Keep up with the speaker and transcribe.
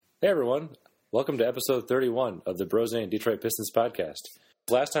Hey everyone, welcome to episode 31 of the Brosnan Detroit Pistons podcast.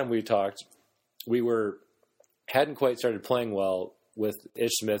 Last time we talked, we hadn't quite started playing well with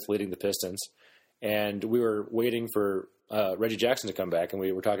Ish Smith leading the Pistons, and we were waiting for Reggie Jackson to come back, and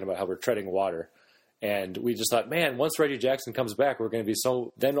we were talking about how we're treading water. And we just thought, man, once Reggie Jackson comes back, we're going to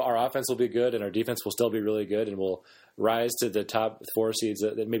be then our offense will be good, and our defense will still be really good, and we'll rise to the top 4 seeds,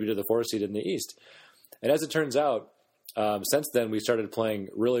 maybe to the 4 seed in the East. And as it turns out, since then, we started playing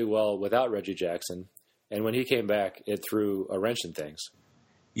really well without Reggie Jackson, and when he came back, it threw a wrench in things.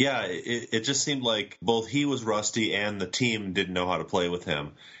 Yeah, it just seemed like both he was rusty and the team didn't know how to play with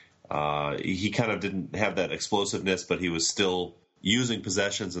him. He kind of didn't have that explosiveness, but he was still using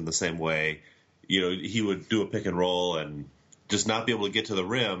possessions in the same way. You know, he would do a pick and roll and just not be able to get to the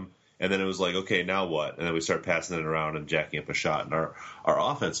rim, and then it was like, okay, now what? And then we start passing it around and jacking up a shot, and our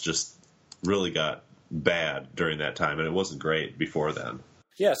offense just really got bad during that time, and it wasn't great before then.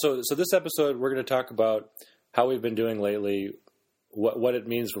 Yeah, so this episode, we're going to talk about how we've been doing lately, what it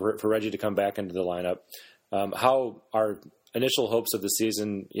means for Reggie to come back into the lineup, how our initial hopes of the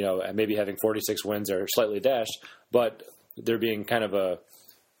season, maybe having 46 wins are slightly dashed, but there being kind of a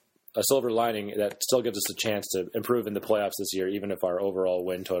silver lining that still gives us a chance to improve in the playoffs this year, even if our overall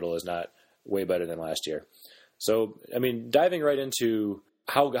win total is not way better than last year. So, diving right into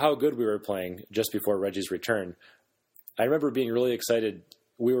how good we were playing just before Reggie's return, I remember being really excited.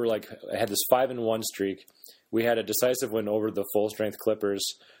 We were I had this 5-1 streak. We had a decisive win over the full-strength Clippers.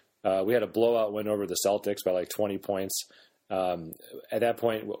 We had a blowout win over the Celtics by 20 points. At that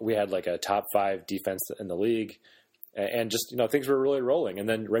point, we had a top 5 defense in the league. And just, things were really rolling. And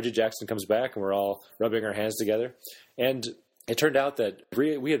then Reggie Jackson comes back, and we're all rubbing our hands together. And it turned out that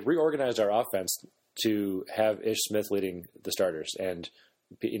we had reorganized our offense to have Ish Smith leading the starters. And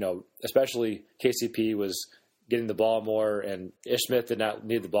especially KCP was getting the ball more, and Ish Smith did not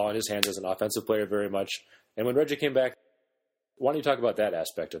need the ball in his hands as an offensive player very much. And when Reggie came back, why don't you talk about that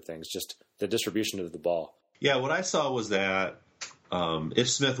aspect of things, just the distribution of the ball? Yeah, what I saw was that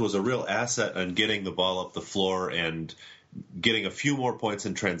Ish Smith was a real asset on getting the ball up the floor and getting a few more points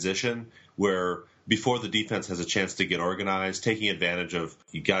in transition, where before the defense has a chance to get organized, taking advantage of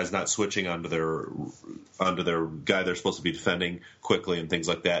guys not switching onto their guy they're supposed to be defending quickly and things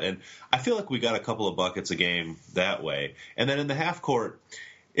like that. And I feel like we got a couple of buckets a game that way. And then in the half court,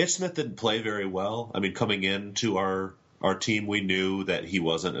 Ish Smith didn't play very well. Coming into our team, we knew that he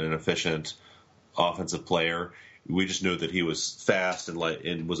wasn't an efficient offensive player. We just knew that he was fast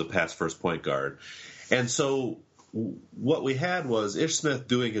and was a pass-first point guard. And so what we had was Ish Smith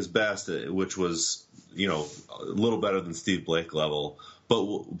doing his best, which was, a little better than Steve Blake level.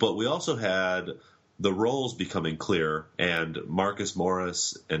 But we also had the roles becoming clear, and Marcus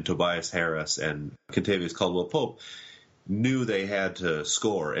Morris and Tobias Harris and Kentavious Caldwell-Pope knew they had to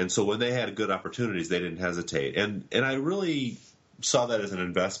score. And so when they had good opportunities, they didn't hesitate. And I really saw that as an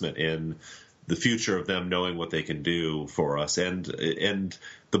investment in the future of them knowing what they can do for us. And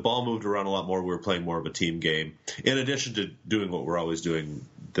the ball moved around a lot more. We were playing more of a team game, in addition to doing what we're always doing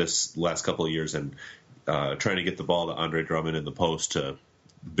this last couple of years and trying to get the ball to Andre Drummond in the post to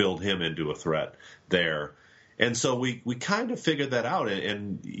build him into a threat there. And so we kind of figured that out.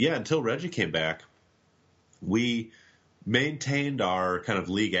 And until Reggie came back, we maintained our kind of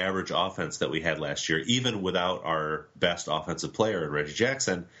league average offense that we had last year, even without our best offensive player in Reggie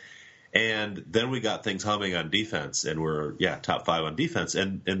Jackson. And then we got things humming on defense, and we're top 5 on defense.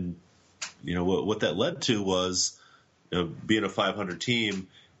 And what that led to was being a 500 team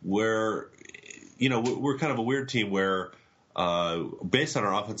where we're kind of a weird team where based on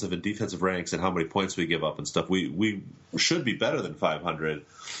our offensive and defensive ranks and how many points we give up and stuff, we should be better than 500.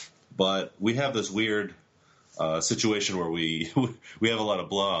 But we have this weird situation where we have a lot of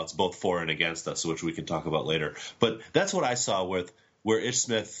blowouts, both for and against us, which we can talk about later. But that's what I saw where Ish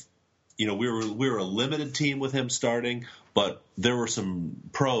Smith. We were a limited team with him starting, but there were some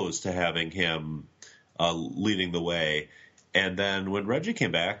pros to having him leading the way. And then when Reggie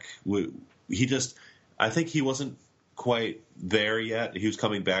came back, I think he wasn't quite there yet. He was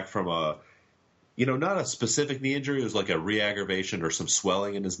coming back from not a specific knee injury. It was like a re-aggravation or some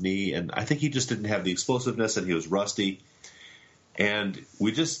swelling in his knee. And I think he just didn't have the explosiveness, and he was rusty. And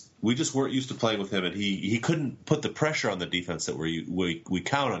we just weren't used to playing with him, and he couldn't put the pressure on the defense that we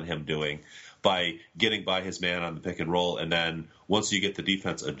count on him doing by getting by his man on the pick and roll. And then once you get the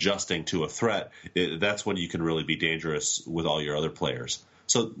defense adjusting to a threat, that's when you can really be dangerous with all your other players.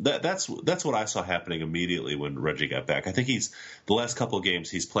 So that's what I saw happening immediately when Reggie got back. I think the last couple of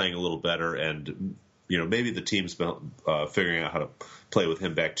games he's playing a little better, and maybe the team's been figuring out how to play with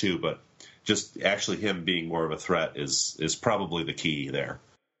him back too, but just actually him being more of a threat is probably the key there.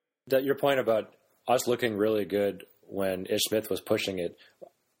 your point about us looking really good when Ish Smith was pushing it,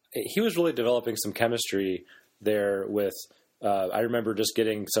 he was really developing some chemistry there with, I remember just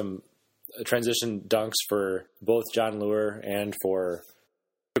getting some transition dunks for both John Lure and for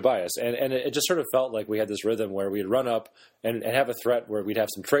Tobias. And it just sort of felt like we had this rhythm where we'd run up and have a threat where we'd have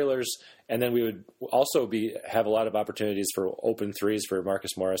some trailers, and then we would also have a lot of opportunities for open threes for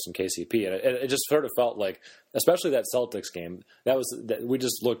Marcus Morris and KCP. And it just sort of felt like, especially that Celtics game, we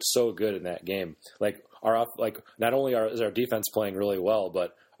just looked so good in that game. Like not only is our defense playing really well,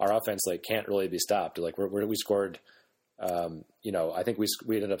 but our offense can't really be stopped. Like we scored, I think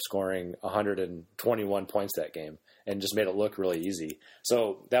we ended up scoring 121 points that game, and just made it look really easy.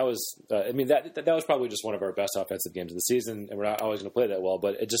 So that was, that was probably just one of our best offensive games of the season, and we're not always going to play that well,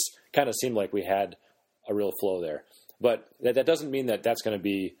 but it just kind of seemed like we had a real flow there. But that doesn't mean that that's going to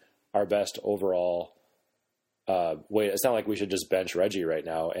be our best overall way. It's not like we should just bench Reggie right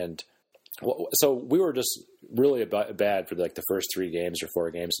now. And so we were just really bad for the first 3 games or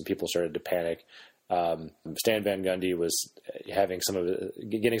 4 games, and people started to panic. Stan Van Gundy was getting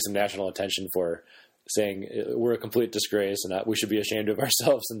some national attention for saying we're a complete disgrace and we should be ashamed of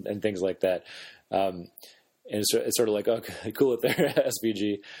ourselves and things like that. And it's sort of like, okay, cool it there,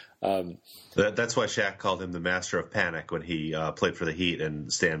 SVG. That's why Shaq called him the master of panic when he played for the Heat,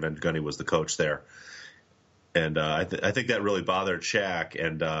 and Stan Van Gundy was the coach there. And I think that really bothered Shaq,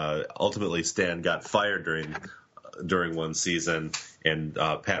 and ultimately Stan got fired during one season, and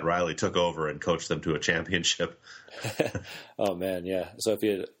Pat Riley took over and coached them to a championship. Oh man, yeah. So if he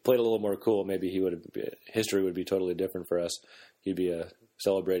had played a little more cool, maybe history would be totally different for us. He'd be a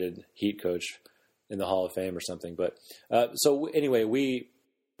celebrated Heat coach in the Hall of Fame or something. But so anyway,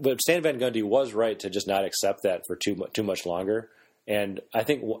 but Stan Van Gundy was right to just not accept that for too much longer. And I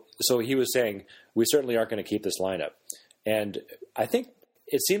think so. He was saying we certainly aren't going to keep this lineup, and I think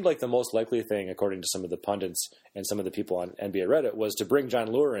it seemed like the most likely thing, according to some of the pundits and some of the people on NBA Reddit, was to bring John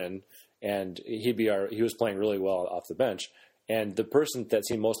Lure in, and he was playing really well off the bench. And the person that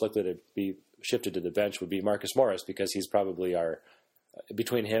seemed most likely to be shifted to the bench would be Marcus Morris, because he's probably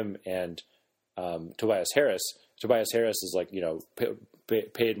between him and Tobias Harris. Tobias Harris is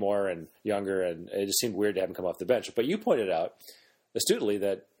paid more and younger, and it just seemed weird to have him come off the bench. But you pointed out astutely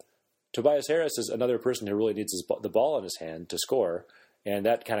that Tobias Harris is another person who really needs the ball in his hand to score. And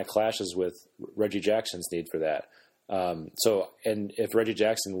that kind of clashes with Reggie Jackson's need for that. And if Reggie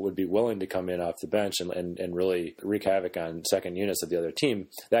Jackson would be willing to come in off the bench and really wreak havoc on second units of the other team,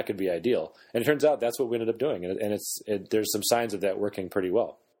 that could be ideal. And it turns out that's what we ended up doing. And there's some signs of that working pretty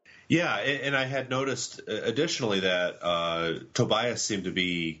well. Yeah, and I had noticed additionally that Tobias seemed to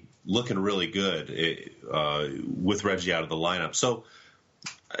be looking really good with Reggie out of the lineup. So,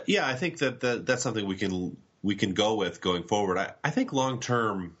 yeah, I think that's something we can go with going forward. I think long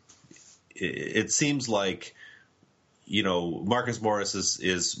term, it seems like, Marcus Morris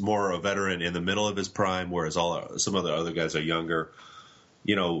is more a veteran in the middle of his prime, whereas some of the other guys are younger.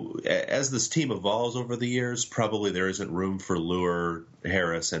 As this team evolves over the years, probably there isn't room for Lure,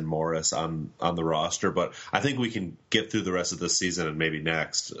 Harris, and Morris on the roster. But I think we can get through the rest of this season and maybe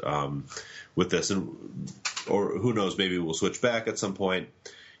next with this, or who knows, maybe we'll switch back at some point.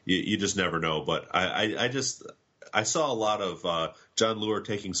 You just never know. But I saw a lot of John Lure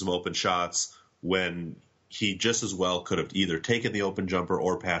taking some open shots when he just as well could have either taken the open jumper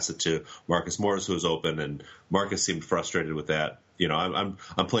or pass it to Marcus Morris, who was open, and Marcus seemed frustrated with that. I'm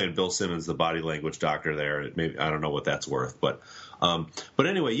playing Bill Simmons, the body language doctor there. Maybe I don't know what that's worth, but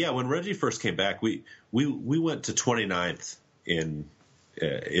anyway, yeah. When Reggie first came back, we went to 29th in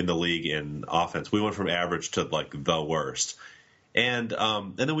the league in offense. We went from average to the worst. And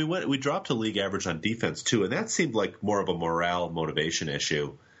then we dropped to league average on defense too, and that seemed like more of a morale motivation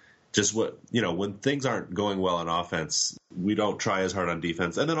issue. Just when things aren't going well on offense, we don't try as hard on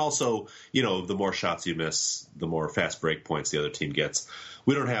defense. And then also, the more shots you miss, the more fast break points the other team gets.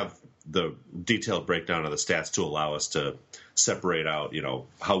 We don't have the detailed breakdown of the stats to allow us to separate out,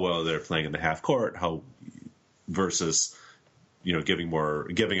 how well they're playing in the half court, versus,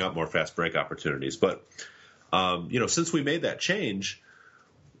 giving up more fast break opportunities. But since we made that change,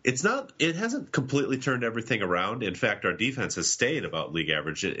 it hasn't completely turned everything around. In fact, our defense has stayed about league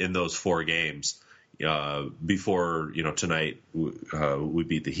average in those 4 games before, tonight we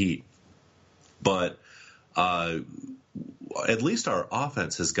beat the Heat. But at least our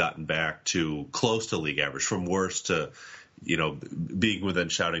offense has gotten back to close to league average, from worse to, being within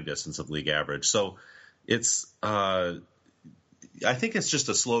shouting distance of league average. So it's I think it's just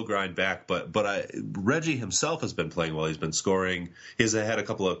a slow grind back, but Reggie himself has been playing well. He's been scoring. He's had a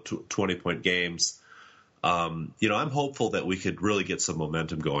couple of 20-point games. I'm hopeful that we could really get some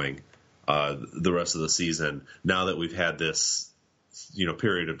momentum going the rest of the season now that we've had this,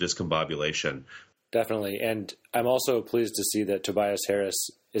 period of discombobulation. Definitely. And I'm also pleased to see that Tobias Harris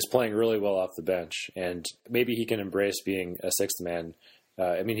is playing really well off the bench, and maybe he can embrace being a sixth man.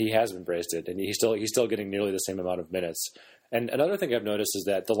 He has embraced it, and he's still getting nearly the same amount of minutes. And another thing I've noticed is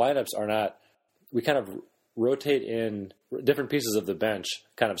that the lineups are not, we kind of rotate in different pieces of the bench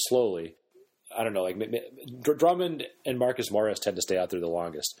kind of slowly. I don't know, like Drummond and Marcus Morris tend to stay out there the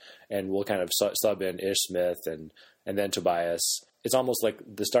longest, and we'll kind of sub in Ish Smith and then Tobias. It's almost like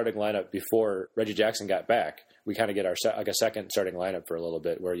the starting lineup before Reggie Jackson got back. We kind of get a second starting lineup for a little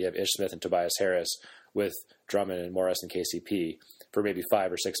bit, where you have Ish Smith and Tobias Harris with Drummond and Morris and KCP for maybe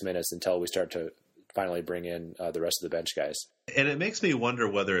 5 or 6 minutes until we start to finally bring in the rest of the bench guys. And it makes me wonder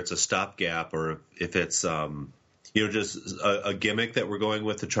whether it's a stopgap or if it's just a gimmick that we're going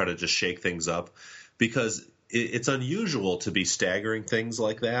with to try to just shake things up, because it's unusual to be staggering things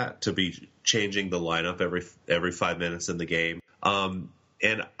like that, to be changing the lineup every 5 minutes in the game. And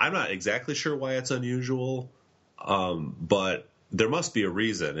I'm not exactly sure why it's unusual, but there must be a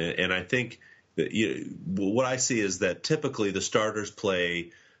reason. And I think that what I see is that typically the starters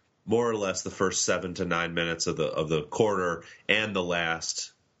play more or less the first 7 to 9 minutes of the quarter and the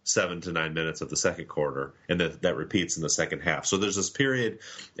last 7 to 9 minutes of the second quarter, and that repeats in the second half. So there's this period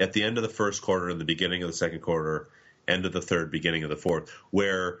at the end of the first quarter and the beginning of the second quarter, end of the third, beginning of the fourth,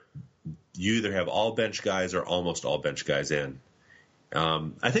 where you either have all bench guys or almost all bench guys in.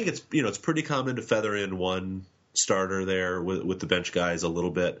 I think it's pretty common to feather in one starter there with the bench guys a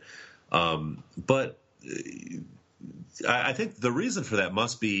little bit, but I think the reason for that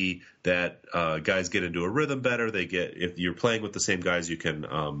must be that guys get into a rhythm better. If you're playing with the same guys, you can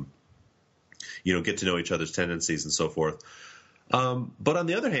get to know each other's tendencies and so forth. But on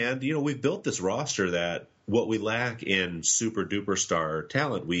the other hand, we've built this roster that what we lack in super duper star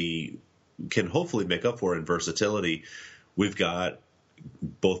talent, we can hopefully make up for in versatility. We've got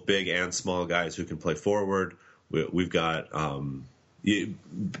both big and small guys who can play forward. We've got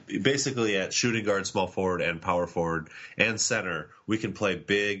basically at shooting guard, small forward, and power forward and center, we can play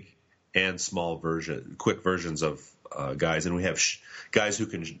big and small quick versions of guys, and we have guys who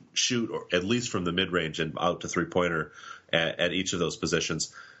can shoot at least from the mid range and out to 3-pointer at each of those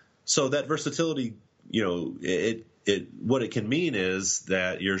positions. So that versatility, what it can mean is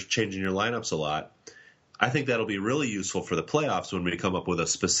that you're changing your lineups a lot. I think that'll be really useful for the playoffs when we come up with a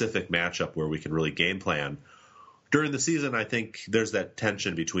specific matchup where we can really game plan. During the season, I think there's that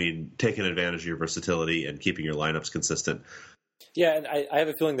tension between taking advantage of your versatility and keeping your lineups consistent. Yeah, and I have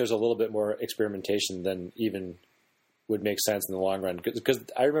a feeling there's a little bit more experimentation than even would make sense in the long run. Because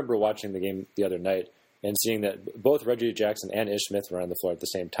I remember watching the game the other night and seeing that both Reggie Jackson and Ish Smith were on the floor at the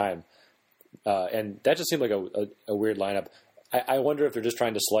same time. And that just seemed like a weird lineup. I wonder if they're just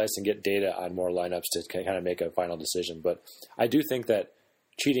trying to slice and get data on more lineups to kind of make a final decision. But I do think that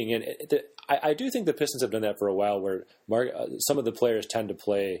cheating in I do think the Pistons have done that for a while, where some of the players tend to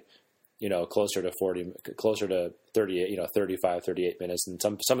play, closer to 40, closer to 38, 35, 38 minutes, and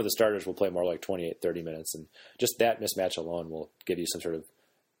some of the starters will play more like 28, 30 minutes, and just that mismatch alone will give you some sort of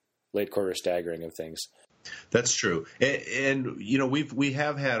late quarter staggering of things. That's true, and we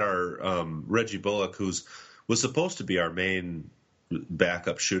have had our Reggie Bullock, was supposed to be our main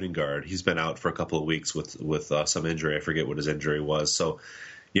backup shooting guard. He's been out for a couple of weeks with some injury. I forget what his injury was. So,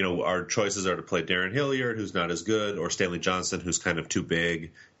 our choices are to play Darren Hilliard, who's not as good, or Stanley Johnson, who's kind of too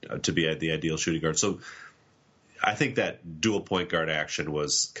big to be the ideal shooting guard. So I think that dual point guard action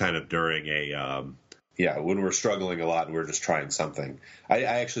was kind of during when we're struggling a lot and we're just trying something. I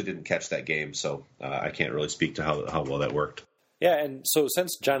actually didn't catch that game, so I can't really speak to how well that worked. Yeah, and so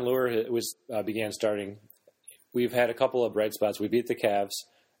since John Lure began starting, we've had a couple of bright spots. We beat the Cavs.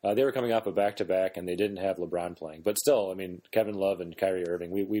 They were coming off a back-to-back, and they didn't have LeBron playing. But still, Kevin Love and Kyrie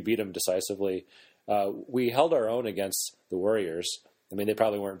Irving, we beat them decisively. We held our own against the Warriors. They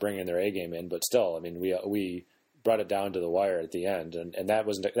probably weren't bringing their A game in, but still, we brought it down to the wire at the end, and that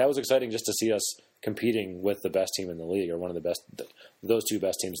was exciting just to see us competing with the best team in the league, or one of the best, those two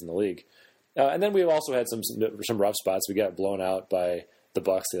best teams in the league. And then we've also had some rough spots. We got blown out by the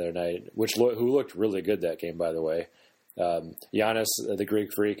Bucks the other night, who looked really good that game, by the way. Giannis, the Greek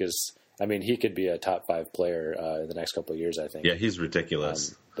Freak, he could be a top 5 player in the next couple of years, I think. Yeah, he's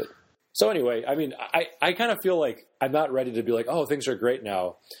ridiculous. So anyway, I kind of feel like I'm not ready to be like, oh, things are great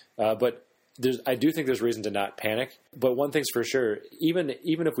now. But I do think there's reason to not panic. But one thing's for sure, even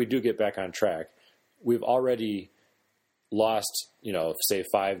if we do get back on track, we've already lost, say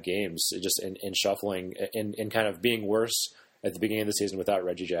 5 games just in shuffling, in kind of being worse at the beginning of the season without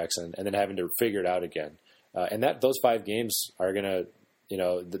Reggie Jackson, and then having to figure it out again. And those 5 games are going to,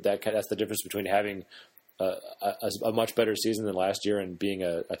 that's the difference between having a much better season than last year and being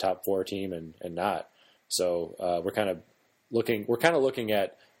a top 4 team and not. So we're kind of looking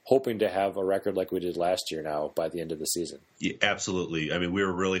at hoping to have a record like we did last year now by the end of the season. Yeah, absolutely. I mean, we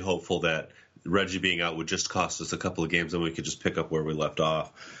were really hopeful that Reggie being out would just cost us a couple of games and we could just pick up where we left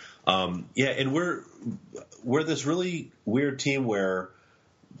off. And we're this really weird team where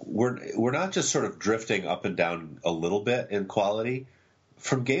we're not just sort of drifting up and down a little bit in quality.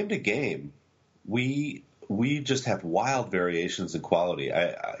 From game to game, we just have wild variations in quality.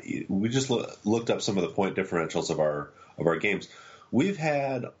 We just looked up some of the point differentials of our games. We've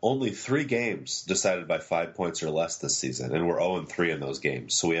had only 3 games decided by 5 points or less this season, and we're 0-3 in those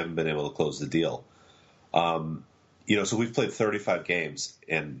games, so we haven't been able to close the deal. So we've played 35 games,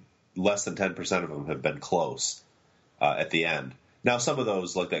 and less than 10% of them have been close at the end. Now, some of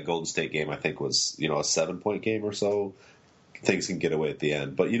those, like that Golden State game, I think was a 7-point game or so. Things can get away at the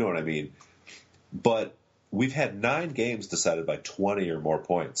end, but you know what I mean. But we've had 9 games decided by 20 or more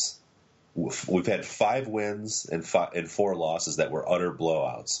points. We've had 5 wins and 4 losses that were utter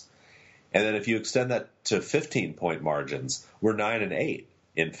blowouts. And then if you extend that to 15-point margins, we're 9-8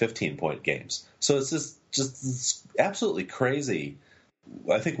 in 15-point games. So it's just absolutely crazy.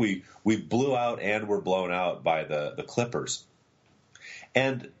 I think we blew out and were blown out by the Clippers.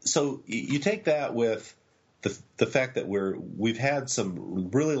 And so you take that with the fact that we've had some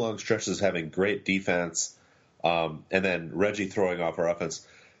really long stretches having great defense, and then Reggie throwing off our offense.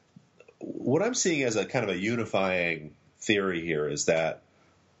 What I'm seeing as a kind of a unifying theory here is that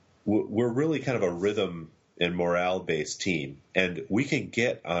we're really kind of a rhythm and morale-based team, and we can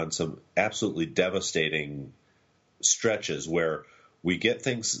get on some absolutely devastating stretches where we get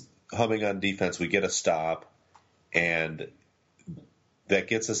things humming on defense, we get a stop, and that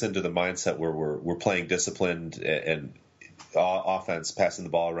gets us into the mindset where we're playing disciplined and offense, passing the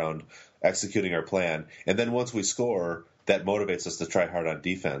ball around, executing our plan, and then once we score, that motivates us to try hard on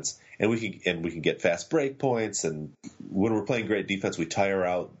defense, and we can get fast break points. And when we're playing great defense, we tire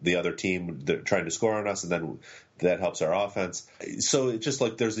out the other team trying to score on us, and then that helps our offense. So it's just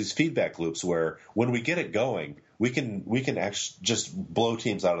like there's these feedback loops where when we get it going, we can actually just blow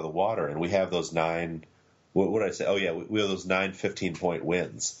teams out of the water, and we have those 9. What did I say? Oh yeah, we have those 9 15-point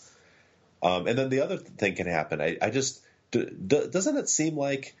wins. And then the other thing can happen. I just doesn't it seem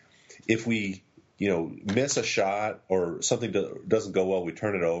like if we miss a shot or something doesn't go well, we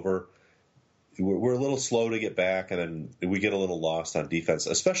turn it over. We're a little slow to get back, and then we get a little lost on defense.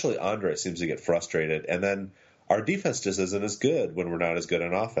 Especially Andre seems to get frustrated, and then our defense just isn't as good when we're not as good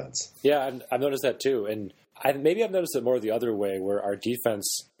on offense. Yeah, I've noticed that too, and maybe I've noticed it more the other way, where our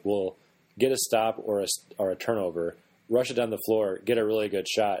defense will get a stop or a turnover, rush it down the floor, get a really good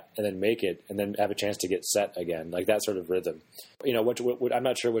shot, and then make it, and then have a chance to get set again, like that sort of rhythm. I'm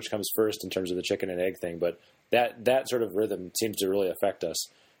not sure which comes first in terms of the chicken and egg thing, but that sort of rhythm seems to really affect us.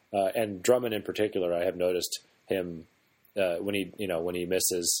 And Drummond in particular, I have noticed him when he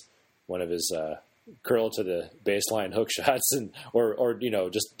misses one of his curl to the baseline hook shots, or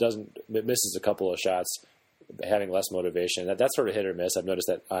just misses a couple of shots, having less motivation. That's sort of hit or miss. I've noticed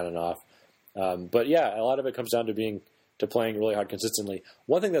that on and off. But yeah, a lot of it comes down to playing really hard consistently.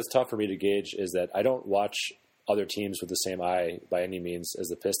 One thing that's tough for me to gauge is that I don't watch other teams with the same eye by any means as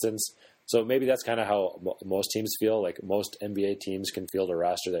the Pistons. So maybe that's kind of how most teams feel. Like most NBA teams can field a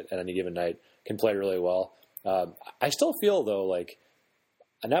roster that at any given night can play really well. I still feel though like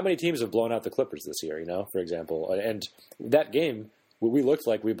not many teams have blown out the Clippers this year. For example, and that game we looked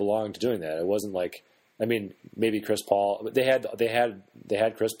like we belonged to doing that. It wasn't like, I mean, maybe Chris Paul. They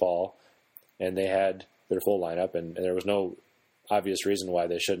had Chris Paul, and they had their full lineup, and there was no obvious reason why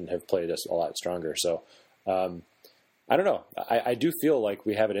they shouldn't have played us a lot stronger. So I don't know. I do feel like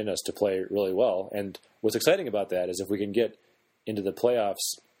we have it in us to play really well, and what's exciting about that is if we can get into the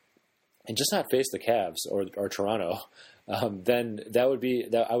playoffs and just not face the Cavs or Toronto, then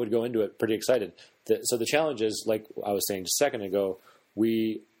that I would go into it pretty excited. So the challenge is, like I was saying just a second ago,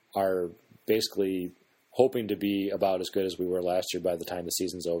 we are basically hoping to be about as good as we were last year by the time the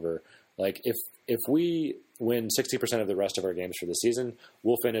season's over. Like if we win 60% of the rest of our games for the season,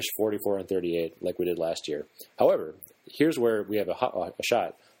 we'll finish 44-38 like we did last year. However, here's where we have a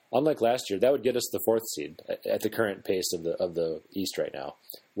shot. Unlike last year, that would get us the 4th seed at the current pace of the East right now.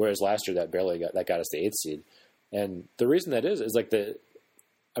 Whereas last year that got us the 8th seed. And the reason that is like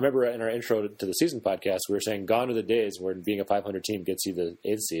I remember in our intro to the season podcast, we were saying gone are the days where being a 500 team gets you the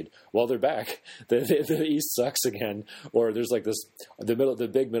 8th seed. Well, they're back. The East sucks again. Or there's like the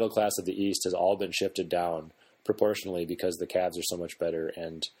big middle class of the East has all been shifted down proportionally because the Cavs are so much better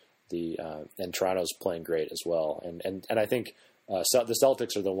and and Toronto's playing great as well. And I think the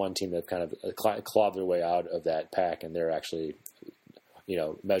Celtics are the one team that kind of clawed their way out of that pack, and they're actually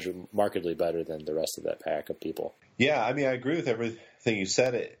measured markedly better than the rest of that pack of people. Yeah, I mean, I agree with everything you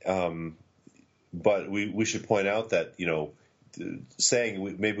said. But we should point out that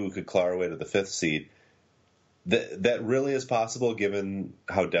saying maybe we could claw our way to the 5th seed. That really is possible given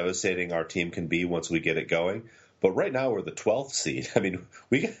how devastating our team can be once we get it going. But right now we're the 12th seed. I mean,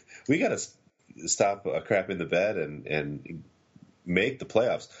 we got to stop crapping the bed and make the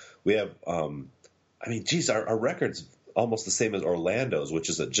playoffs. We have, our record's almost the same as Orlando's, which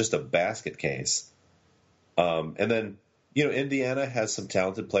is just a basket case. And then, Indiana has some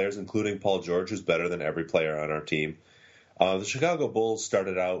talented players, including Paul George, who's better than every player on our team. The Chicago Bulls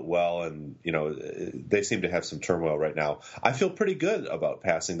started out well, and they seem to have some turmoil right now. I feel pretty good about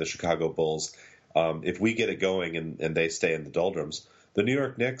passing the Chicago Bulls if we get it going and they stay in the doldrums. The New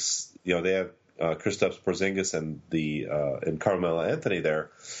York Knicks, they have Kristaps Porzingis and Carmelo Anthony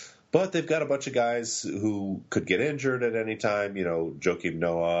there, but they've got a bunch of guys who could get injured at any time. Joakim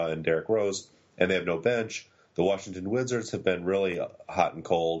Noah and Derrick Rose, and they have no bench. The Washington Wizards have been really hot and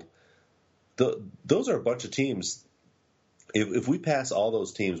cold. Those are a bunch of teams. If we pass all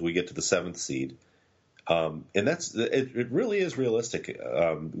those teams, we get to the 7th seed, and it really is realistic.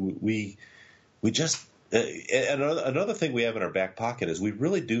 We just another thing we have in our back pocket is we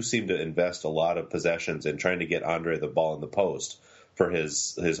really do seem to invest a lot of possessions in trying to get Andre the ball in the post for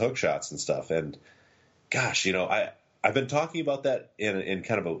his hook shots and stuff. And gosh, I've been talking about that in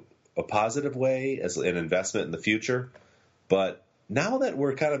kind of a positive way as an investment in the future, but now that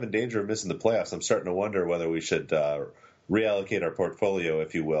we're kind of in danger of missing the playoffs, I'm starting to wonder whether we should reallocate our portfolio,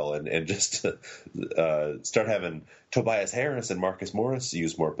 if you will, and just start having Tobias Harris and Marcus Morris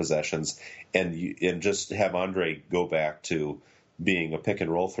use more possessions, and just have Andre go back to being a pick and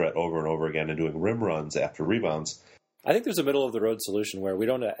roll threat over and over again and doing rim runs after rebounds. I think there's a middle of the road solution where we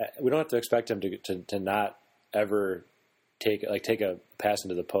don't have to expect him to not ever take a pass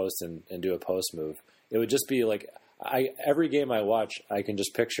into the post and do a post move. It would just be like every game I watch, I can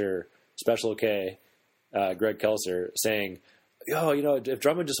just picture Special K. Greg Kelser saying, if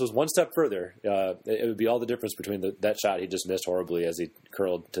Drummond just was one step further, it would be all the difference between that shot he just missed horribly as he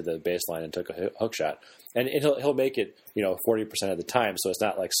curled to the baseline and took a hook shot. And he'll make it, 40% of the time, so it's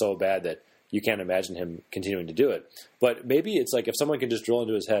not like so bad that you can't imagine him continuing to do it. But maybe it's like if someone can just drill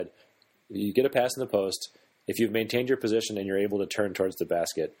into his head, you get a pass in the post, if you've maintained your position and you're able to turn towards the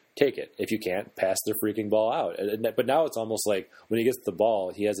basket, take it. If you can't, pass the freaking ball out. But now it's almost like when he gets the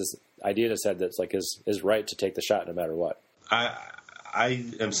ball, he has this idea in his head that's like his right to take the shot no matter what. I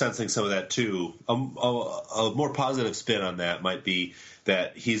am sensing some of that too. A more positive spin on that might be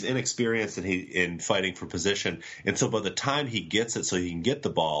that he's inexperienced in fighting for position, and so by the time he gets it so he can get the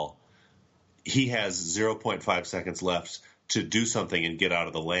ball, he has 0.5 seconds left to do something and get out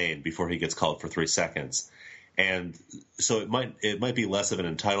of the lane before he gets called for 3 seconds. And so it might be less of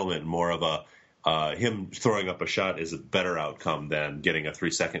an entitlement and more of a him throwing up a shot is a better outcome than getting a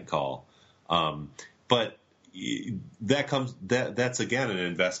 3-second call. But that's again an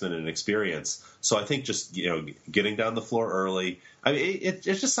investment in experience. So I think just getting down the floor early. I mean, it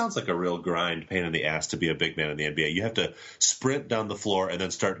just sounds like a real grind, pain in the ass to be a big man in the NBA. You have to sprint down the floor and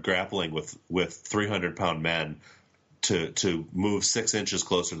then start grappling with 300-pound men to move 6 inches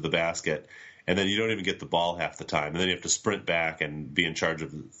closer to the basket. And then you don't even get the ball half the time. And then you have to sprint back and be in charge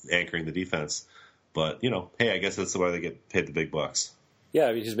of anchoring the defense. But, hey, I guess that's the way they get paid the big bucks. Yeah,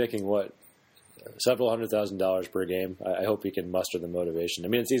 I mean, he's making several $100,000 per game. I hope he can muster the motivation. I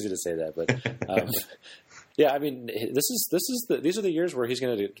mean, it's easy to say that, but yeah, I mean, these are the years where he's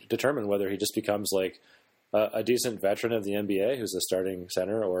going to determine whether he just becomes like a decent veteran of the NBA who's a starting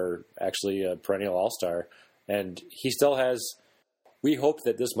center or actually a perennial all-star. And he still has. We hope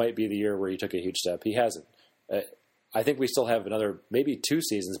that this might be the year where he took a huge step. He hasn't. I think we still have another maybe 2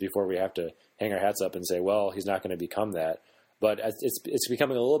 seasons before we have to hang our hats up and say, well, he's not going to become that. But it's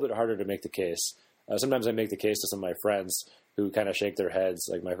becoming a little bit harder to make the case. Sometimes I make the case to some of my friends who kind of shake their heads,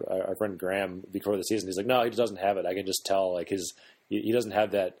 like our friend Graham before the season. He's like, no, he doesn't have it. I can just tell, like he doesn't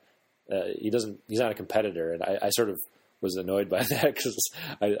have that. He's not a competitor, and I sort of was annoyed by that because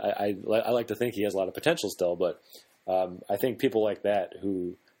I like to think he has a lot of potential still, but. I think people like that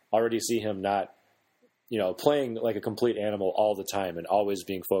who already see him not, playing like a complete animal all the time and always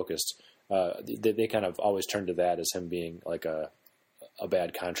being focused, they kind of always turn to that as him being like a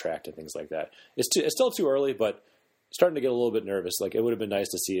bad contract and things like that. It's still too early, but starting to get a little bit nervous. Like it would have been nice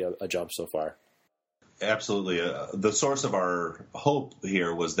to see a jump so far. Absolutely. The source of our hope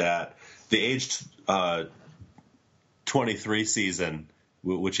here was that the age 23 season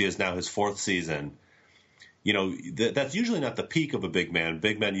which he is now his fourth season, that's usually not the peak of a big man.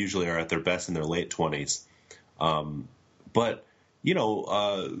 Big men usually are at their best in their late 20s. But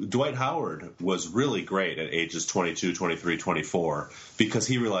Dwight Howard was really great at ages 22, 23, 24 because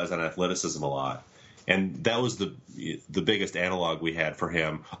he relies on athleticism a lot. And that was the biggest analog we had for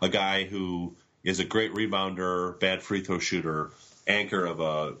him, a guy who is a great rebounder, bad free throw shooter, anchor of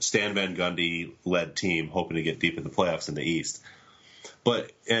a Stan Van Gundy-led team hoping to get deep in the playoffs in the East.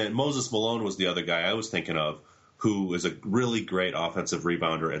 And Moses Malone was the other guy I was thinking of, who is a really great offensive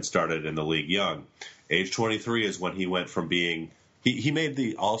rebounder and started in the league young. Age 23 is when he went from being he made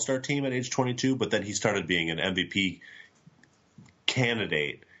the All-Star team at age 22, but then he started being an MVP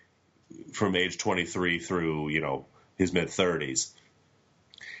candidate from age 23 through his mid 30s.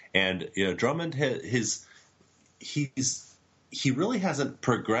 And Drummond he really hasn't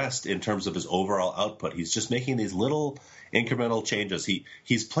progressed in terms of his overall output. He's just making these little incremental changes.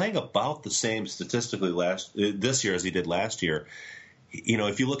 He's playing about the same statistically this year as he did last year.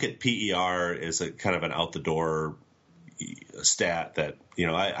 If you look at PER as a kind of an out the door stat that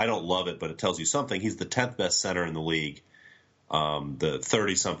I don't love it, but it tells you something. He's the 10th best center in the league, the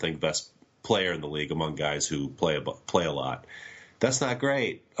 30-something best player in the league among guys who play a lot. That's not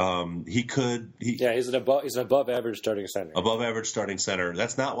great. He's an above average starting center. Above average starting center.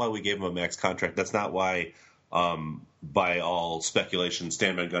 That's not why we gave him a max contract. That's not why, by all speculation,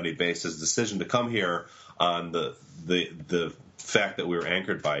 Stan Van Gundy based his decision to come here on the fact that we were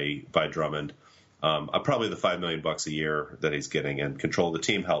anchored by Drummond. Probably the $5 million a year that he's getting and control of the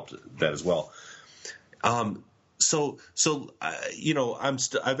team helped that as well. I've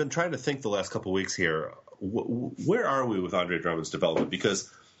been trying to think the last couple of weeks here. Where are we with Andre Drummond's development? Because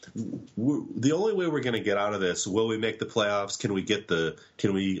the only way we're going to get out of this, will we make the playoffs?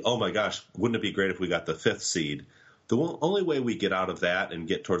 Oh my gosh, wouldn't it be great if we got the 5th seed? The only way we get out of that and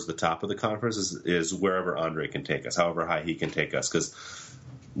get towards the top of the conference is wherever Andre can take us, however high he can take us, because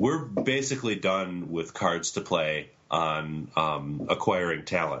we're basically done with cards to play on acquiring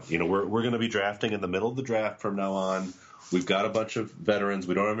talent. We're going to be drafting in the middle of the draft from now on. We've got a bunch of veterans.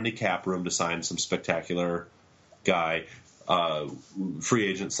 We don't have any cap room to sign some spectacular guy, free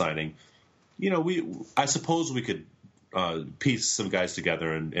agent signing. I suppose we could piece some guys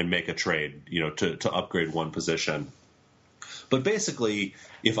together and make a trade, to upgrade one position. But basically,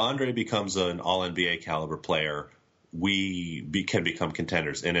 if Andre becomes an All-NBA caliber player, we can become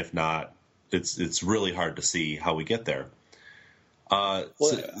contenders. And if not, it's really hard to see how we get there. But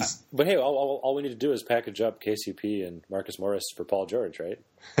hey, all we need to do is package up KCP and Marcus Morris for Paul George, right?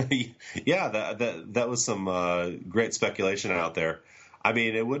 Yeah, that was some great speculation out there. I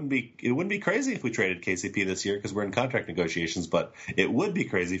mean, it wouldn't be crazy if we traded KCP this year because we're in contract negotiations, but it would be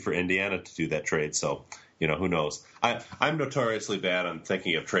crazy for Indiana to do that trade. So, who knows? I'm notoriously bad on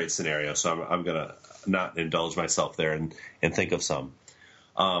thinking of trade scenarios, so I'm gonna not indulge myself there and think of some.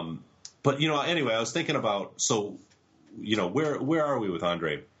 But anyway, I was thinking about where are we with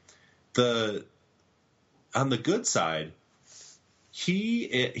Andre? On the good side,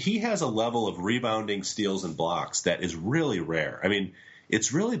 he has a level of rebounding, steals, and blocks that is really rare. I mean,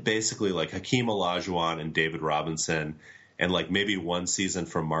 it's really basically like Hakeem Olajuwon and David Robinson, and like maybe one season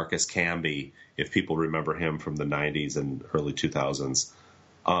from Marcus Camby, if people remember him from the 90s and early 2000s.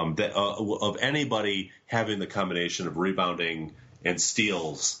 Of anybody having the combination of rebounding and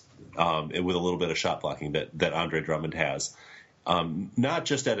steals with a little bit of shot blocking that Andre Drummond has, not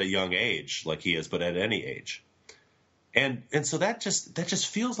just at a young age like he is, but at any age. And so that just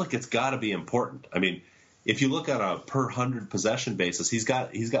feels like it's got to be important. I mean, if you look at a per 100 possession basis, he's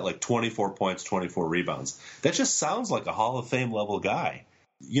got like 24 points, 24 rebounds. That just sounds like a Hall of Fame level guy.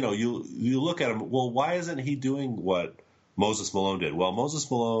 You look at him. Well, why isn't he doing what Moses Malone did? Well, Moses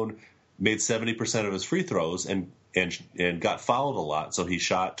Malone made 70% of his free throws and got fouled a lot, so he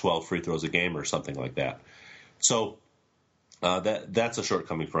shot 12 free throws a game or something like that. So that's a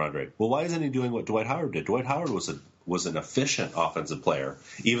shortcoming for Andre. Well, why isn't he doing what Dwight Howard did? Dwight Howard was an efficient offensive player,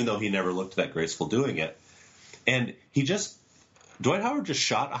 even though he never looked that graceful doing it. And Dwight Howard just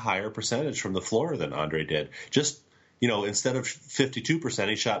shot a higher percentage from the floor than Andre did. Just, instead of 52%,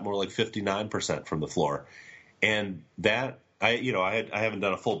 he shot more like 59% from the floor. And that, I haven't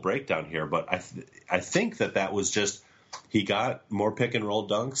done a full breakdown here, but I think that was just, he got more pick and roll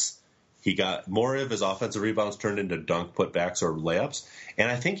dunks. He got more of his offensive rebounds turned into dunk putbacks or layups.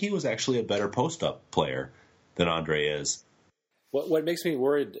 And I think he was actually a better post-up player than Andre is. What makes me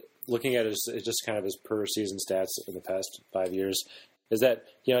worried looking at it is just kind of his per season stats in the past 5 years is that,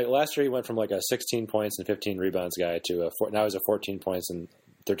 last year he went from like a 16 points and 15 rebounds guy to now he's a 14 points and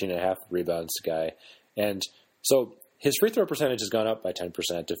 13.5 rebounds guy. And so his free throw percentage has gone up by 10%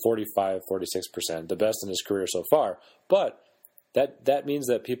 to 45, 46%, the best in his career so far. But that means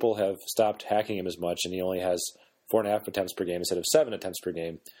that people have stopped hacking him as much, and he only has 4.5 attempts per game instead of 7 attempts per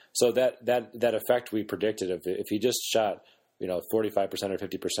game. So that effect we predicted, if he just shot 45% or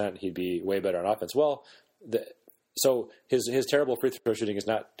 50%, he'd be way better on offense. Well, so his terrible free throw shooting is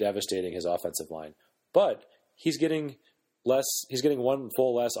not devastating his offensive line, but he's getting less. He's getting one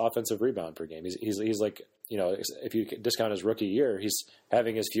full less offensive rebound per game. He's like, if you discount his rookie year, he's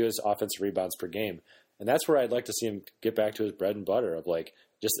having his fewest offensive rebounds per game, and that's where I'd like to see him get back to his bread and butter of like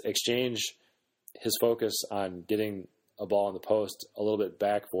just exchange his focus on getting a ball in the post a little bit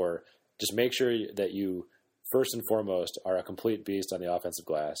back for just make sure that you first and foremost are a complete beast on the offensive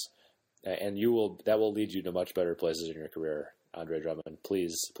glass. And that will lead you to much better places in your career, Andre Drummond.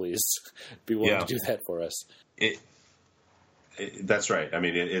 Please be willing to do that for us. That's right. I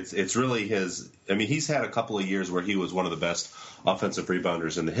mean, it's really his. I mean, he's had a couple of years where he was one of the best offensive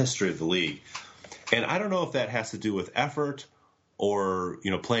rebounders in the history of the league, and I don't know if that has to do with effort or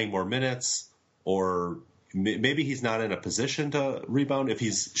playing more minutes, or maybe he's not in a position to rebound. If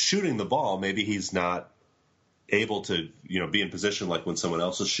he's shooting the ball, maybe he's not able to, be in position like when someone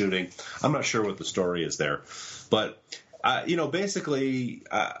else is shooting. I'm not sure what the story is there, but basically,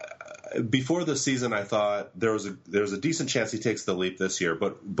 before the season, I thought there was a decent chance he takes the leap this year,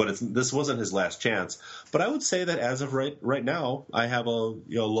 but this wasn't his last chance. But I would say that as of right now, I have a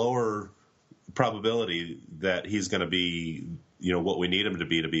lower probability that he's going to be what we need him to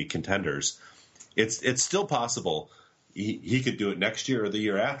be contenders. It's still possible. He could do it next year or the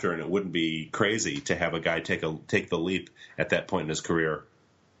year after, and it wouldn't be crazy to have a guy take the leap at that point in his career.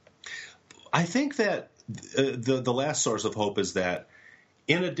 I think that the last source of hope is that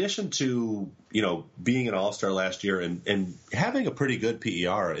in addition to being an all-star last year and having a pretty good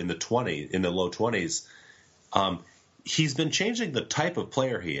PER in the low 20s, he's been changing the type of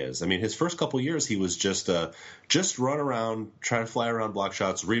player he is. I mean, his first couple years he was just run around, try to fly around block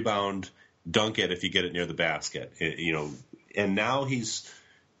shots, rebound, dunk it if you get it near the basket, and now he's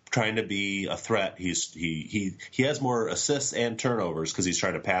trying to be a threat. He has more assists and turnovers because he's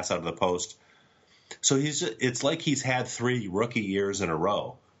trying to pass out of the post. So it's like he's had 3 rookie years in a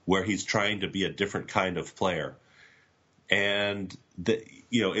row where he's trying to be a different kind of player, and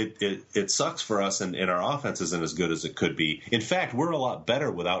it sucks for us, and our offense isn't as good as it could be. In fact, we're a lot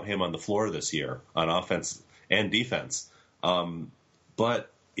better without him on the floor this year on offense and defense, but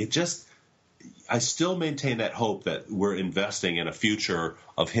I still maintain that hope that we're investing in a future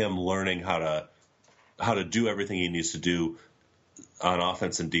of him learning how to do everything he needs to do on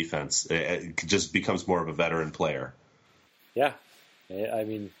offense and defense. It just becomes more of a veteran player. Yeah. I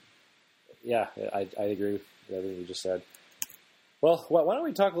mean, yeah, I agree with everything you just said. Well, why don't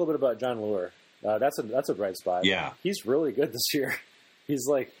we talk a little bit about Jon Leuer? That's a bright spot. Yeah. He's really good this year. He's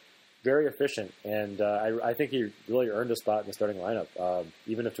like very efficient, and I think he really earned a spot in the starting lineup,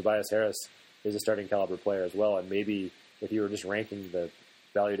 even if Tobias Harris is a starting caliber player as well. And maybe if you were just ranking the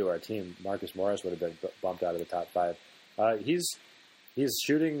value to our team, Marcus Morris would have been bumped out of the top 5. He's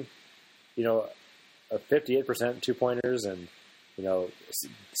shooting, a 58% 2-pointers and,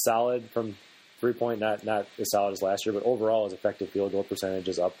 solid from 3-point, not as solid as last year, but overall his effective field goal percentage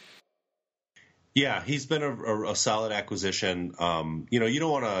is up. Yeah, he's been a solid acquisition. You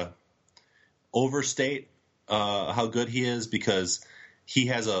don't want to overstate how good he is because he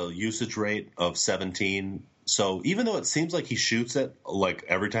has a usage rate of 17. So even though it seems like he shoots it like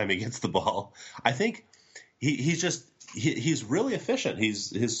every time he gets the ball, I think he's really efficient.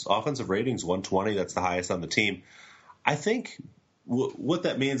 His offensive rating's 120. That's the highest on the team. I think what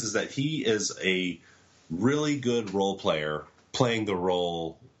that means is that he is a really good role player playing the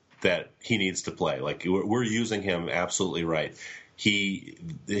role that he needs to play. Like we're using him absolutely right.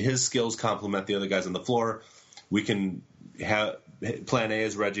 His skills complement the other guys on the floor. We can have plan A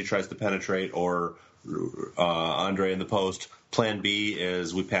is Reggie tries to penetrate or Andre in the post. Plan B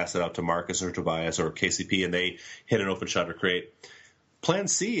is we pass it out to Marcus or Tobias or KCP and they hit an open shot or create. Plan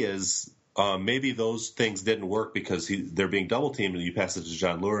C is maybe those things didn't work because they're being double teamed and you pass it to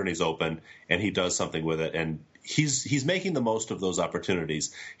Jon Leuer and he's open and he does something with it. And he's making the most of those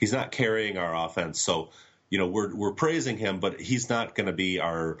opportunities. He's not carrying our offense. So, we're praising him, but he's not going to be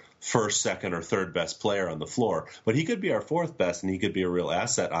our first, second, or third best player on the floor. But he could be our 4th best, and he could be a real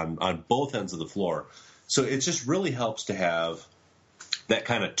asset on both ends of the floor. So it just really helps to have that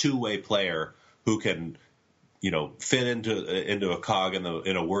kind of two-way player who can, fit into a cog in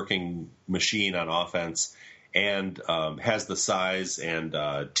a working machine on offense, and has the size and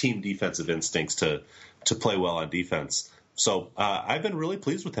team defensive instincts to play well on defense. So I've been really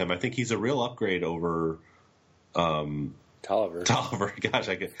pleased with him. I think he's a real upgrade over Tolliver. Gosh,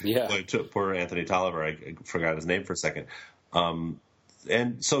 poor Anthony Tolliver. I forgot his name for a second.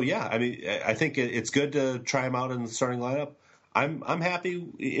 And so, yeah, I mean, I think it's good to try him out in the starting lineup. I'm happy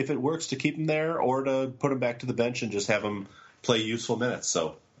if it works to keep him there or to put him back to the bench and just have him play useful minutes.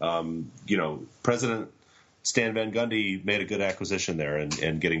 So, President Stan Van Gundy made a good acquisition there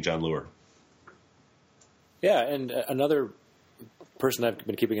and getting John Lure. Yeah, and another person I've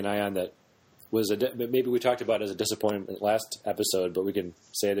been keeping an eye on that was maybe we talked about as a disappointment last episode, but we can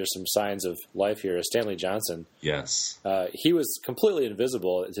say there's some signs of life here, is Stanley Johnson. Yes. He was completely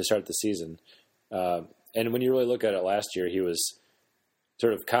invisible to start the season. And when you really look at it last year, he was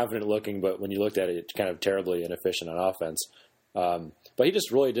sort of confident looking, but when you looked at it, kind of terribly inefficient on offense. But he just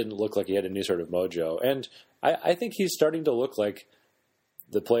really didn't look like he had any sort of mojo. And I think he's starting to look like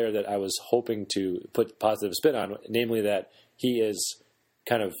the player that I was hoping to put positive spin on, namely that he is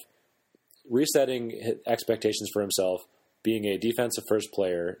kind of resetting expectations for himself, being a defensive first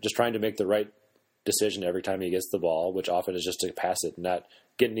player, just trying to make the right decision every time he gets the ball, which often is just to pass it and not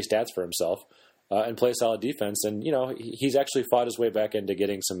get any stats for himself, and play solid defense. And, he's actually fought his way back into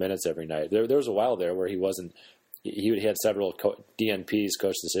getting some minutes every night. There was a while there where he wasn't. He had several DNPs,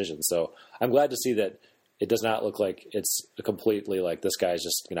 coach decisions. So I'm glad to see that it does not look like it's completely like this guy's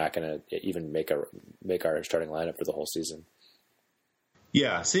just not going to even make our starting lineup for the whole season.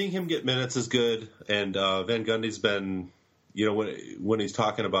 Yeah, seeing him get minutes is good, and Van Gundy's been, when he's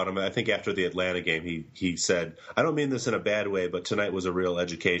talking about him, I think after the Atlanta game, he said, I don't mean this in a bad way, but tonight was a real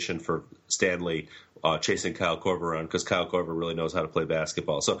education for Stanley chasing Kyle Korver around because Kyle Korver really knows how to play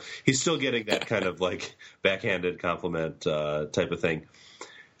basketball. So he's still getting that kind of like backhanded compliment type of thing.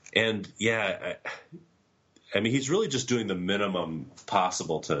 And yeah, I mean, he's really just doing the minimum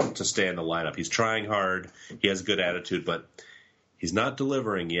possible to stay in the lineup. He's trying hard. He has a good attitude, but he's not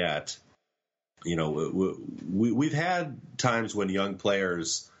delivering yet. We've had times when young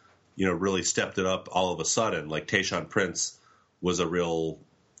players, really stepped it up all of a sudden. Like Tayshaun Prince was a real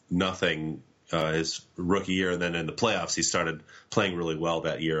nothing his rookie year, and then in the playoffs he started playing really well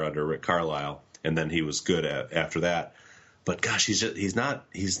that year under Rick Carlisle, and then he was good after that. But gosh, he's not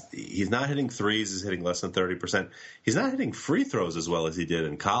hitting threes. He's hitting less than 30%. He's not hitting free throws as well as he did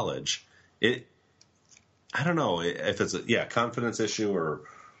in college. I don't know if it's a confidence issue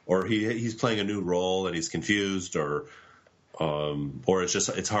or he's playing a new role and he's confused or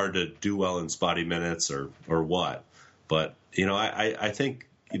it's hard to do well in spotty minutes or what. But I think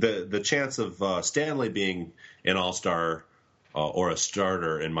the chance of Stanley being an all-star or a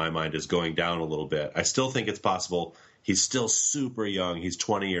starter in my mind is going down a little bit. I still think it's possible. He's still super young. He's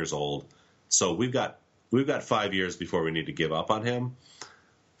 20 years old. So we've got 5 years before we need to give up on him.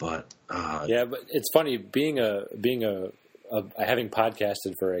 But but it's funny having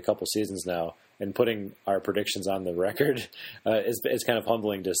podcasted for a couple seasons now and putting our predictions on the record. It's kind of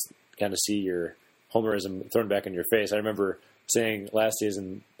humbling to kind of see your homerism thrown back in your face. I remember saying last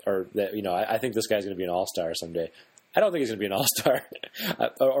season, or that I think this guy's going to be an all-star someday. I don't think he's going to be an all-star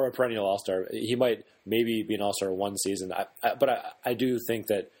or a perennial all-star. He might maybe be an all-star one season, but I do think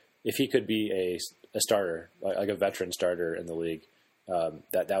that if he could be a starter, like a veteran starter in the league,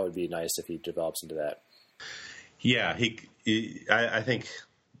 that would be nice if he develops into that. Yeah, I think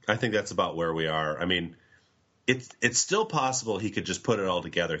that's about where we are. I mean, it's still possible he could just put it all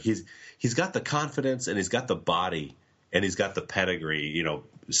together. He's got the confidence and he's got the body and he's got the pedigree.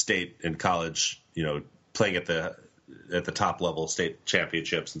 State and college. Playing at the top level, state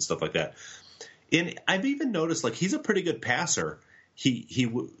championships and stuff like that. And I've even noticed he's a pretty good passer.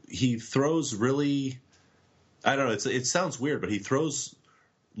 He throws really. I don't know. It sounds weird, but he throws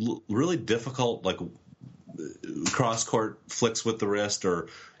really difficult cross court flicks with the wrist or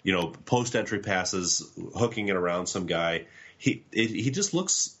post entry passes, hooking it around some guy. He just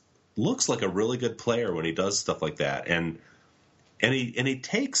looks like a really good player when he does stuff like that, and he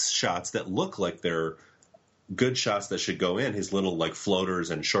takes shots that look like they're good shots that should go in. His little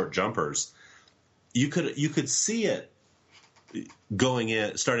floaters and short jumpers. You could see it going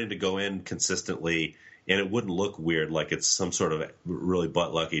in, starting to go in consistently. And it wouldn't look weird like it's some sort of really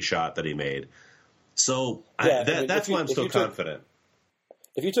butt-lucky shot that he made. So that's why I'm so confident.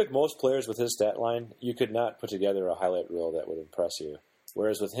 If you took most players with his stat line, you could not put together a highlight reel that would impress you.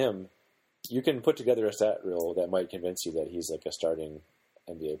 Whereas with him, you can put together a stat reel that might convince you that he's like a starting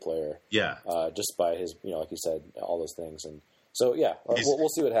NBA player. Yeah. Just by his, like you said, all those things. And so, we'll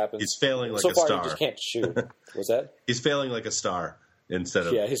see what happens. He's failing like a star. So far, he just can't shoot. What's that? He's failing like a star instead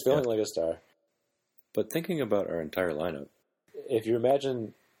of... Yeah, he's failing like a star. But thinking about our entire lineup, if you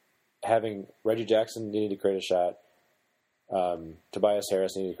imagine having Reggie Jackson needing to create a shot, Tobias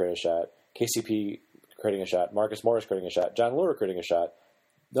Harris needing to create a shot, KCP creating a shot, Marcus Morris creating a shot, John Lure creating a shot.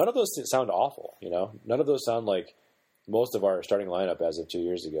 None of those sound awful, you know. None of those sound like most of our starting lineup as of 2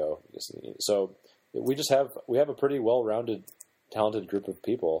 years ago. So we have a pretty well-rounded, talented group of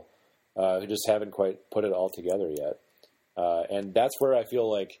people who just haven't quite put it all together yet. And that's where I feel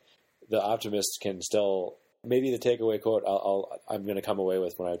like the optimists can still, maybe the takeaway quote I'm going to come away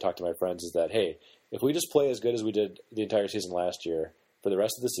with when I talk to my friends is that, hey, if we just play as good as we did the entire season last year for the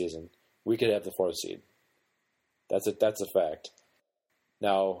rest of the season, we could have the 4th seed. That's a fact.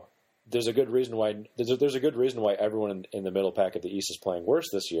 Now, there's a good reason why everyone in the middle pack of the East is playing worse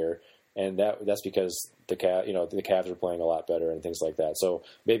this year, and that's because the Cavs are playing a lot better and things like that. So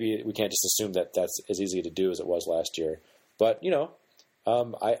maybe we can't just assume that that's as easy to do as it was last year. But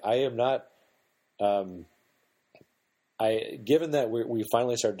I am not. Given that we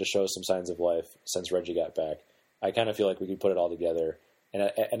finally started to show some signs of life since Reggie got back, I kind of feel like we can put it all together.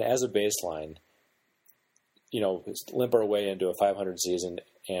 And as a baseline, limp our way into a 500 season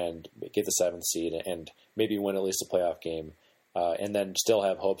and get the 7th seed and maybe win at least a playoff game, and then still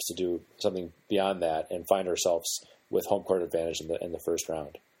have hopes to do something beyond that and find ourselves with home court advantage in the first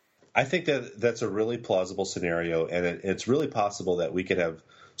round. I think that's a really plausible scenario, and it's really possible that we could have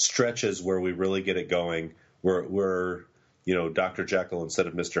stretches where we really get it going, where we're Dr. Jekyll instead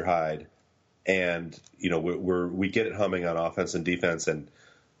of Mr. Hyde, and we get it humming on offense and defense, and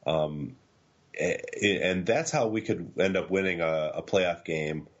that's how we could end up winning a playoff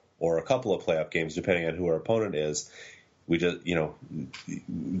game or a couple of playoff games, depending on who our opponent is. We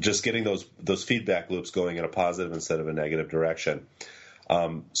just getting those feedback loops going in a positive instead of a negative direction.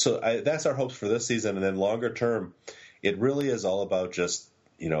 So that's our hopes for this season, and then longer term, it really is all about just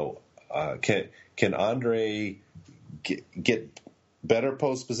can Andre get better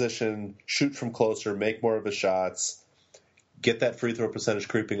post position, shoot from closer, make more of his shots, get that free throw percentage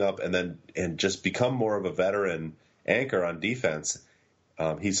creeping up, and just become more of a veteran anchor on defense.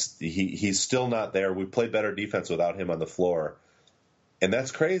 He's still not there. We played better defense without him on the floor, and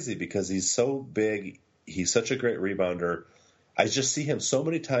that's crazy because he's so big. He's such a great rebounder. I just see him so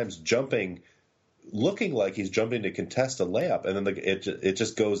many times jumping, looking like he's jumping to contest a layup, and then it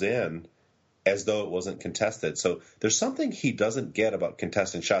just goes in as though it wasn't contested. So there's something he doesn't get about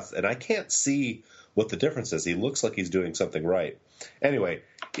contesting shots, and I can't see what the difference is. He looks like he's doing something right. Anyway,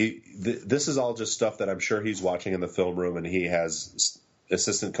 this is all just stuff that I'm sure he's watching in the film room, and he has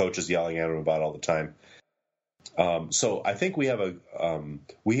assistant coaches yelling at him about all the time. So I think we have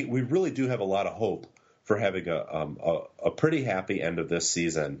we really do have a lot of hope for having a pretty happy end of this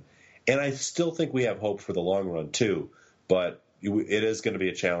season. And I still think we have hope for the long run too, but it is going to be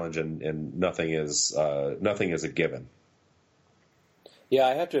a challenge, and nothing is a given. Yeah,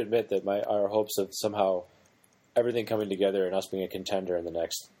 I have to admit that our hopes of somehow everything coming together and us being a contender in the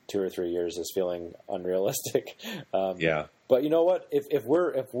next 2 or 3 years is feeling unrealistic. Yeah. But you know what? If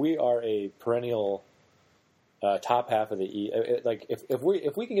we are a perennial top half of the like if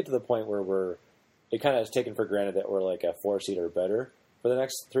we can get to the point where it kind of is taken for granted that we're like a 4 seed or better for the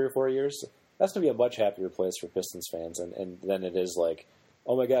next 3 or 4 years, that's going to be a much happier place for Pistons fans, and then it is like,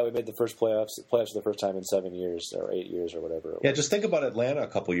 oh my God, we made the first playoffs for the first time in 7 years or 8 years or whatever. Yeah, just think about Atlanta a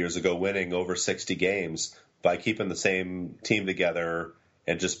couple years ago winning over 60 games by keeping the same team together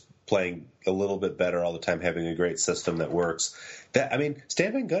and just playing a little bit better all the time, having a great system that works.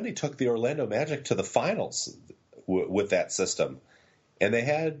 Stan Van Gundy took the Orlando Magic to the finals with that system. And they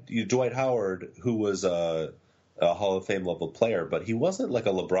had Dwight Howard, who was a Hall of Fame level player, but he wasn't like a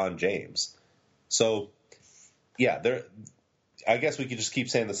LeBron James. So, yeah, I guess we could just keep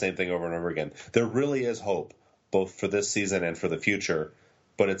saying the same thing over and over again. There really is hope, both for this season and for the future,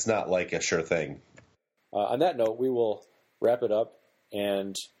 but it's not like a sure thing. On that note, we will wrap it up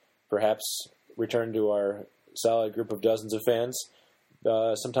and perhaps return to our solid group of dozens of fans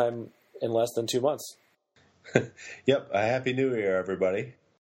sometime in less than 2 months. Yep. A Happy New Year, everybody.